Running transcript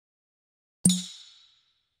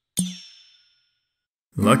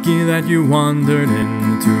Lucky that you wandered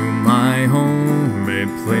into my home, a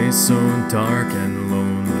place so dark and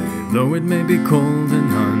lonely. Though it may be cold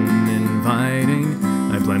and uninviting,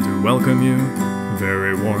 I plan to welcome you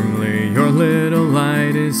very warmly. Your little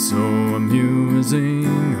light is so amusing.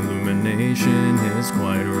 Illumination is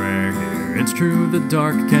quite rare here. It's true the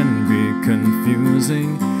dark can be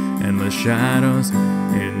confusing. Endless shadows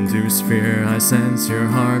induce fear. I sense your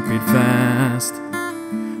heartbeat fast.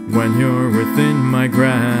 When you're within my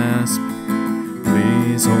grasp,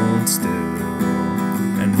 please hold still,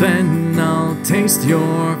 and then I'll taste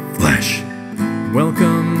your flesh.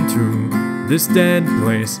 Welcome to this dead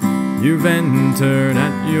place. You've entered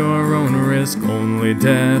at your own risk. Only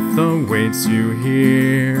death awaits you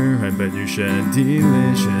here. I bet you shed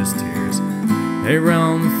delicious tears. A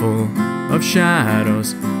realm full of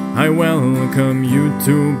shadows, I welcome you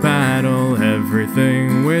to battle.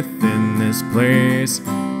 Everything within this place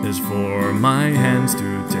is for my hands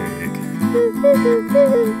to take.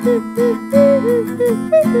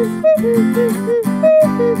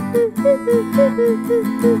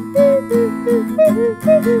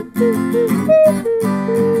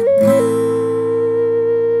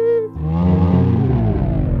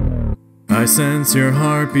 I sense your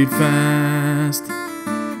heartbeat fast.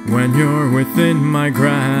 When you're within my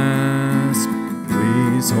grasp,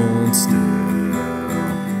 please hold still.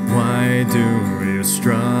 Why do you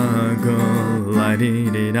struggle? I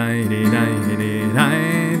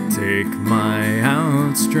take my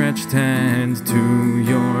outstretched hand to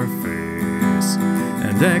your face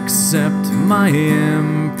and accept my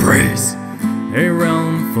embrace. A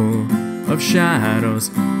realm full of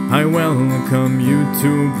shadows, I welcome you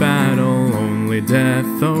to battle. Only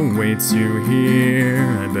death awaits you here.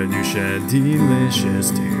 I bet you shed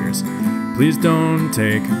delicious tears. Please don't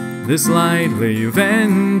take this lightly. You've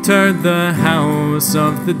entered the house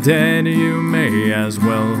of the dead. You may as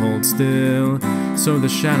well hold still, so the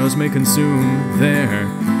shadows may consume there.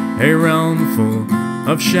 A realm full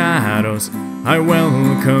of shadows, I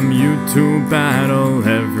welcome you to battle.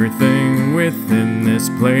 Everything within this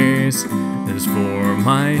place is for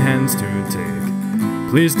my hands to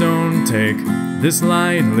take. Please don't take this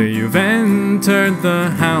lightly. You've entered the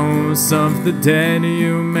house of the dead.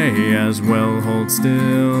 You may as well hold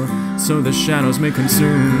still, so the shadows may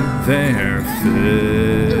consume their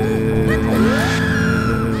fill.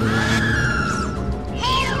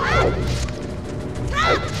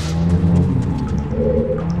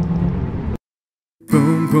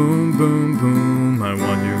 Boom, boom, boom, boom, I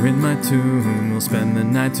want you in my tomb. We'll spend the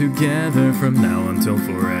night together from now until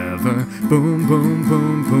forever. Boom, boom,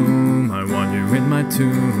 boom, boom, I want you in my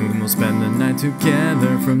tomb. We'll spend the night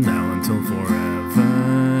together from now until forever.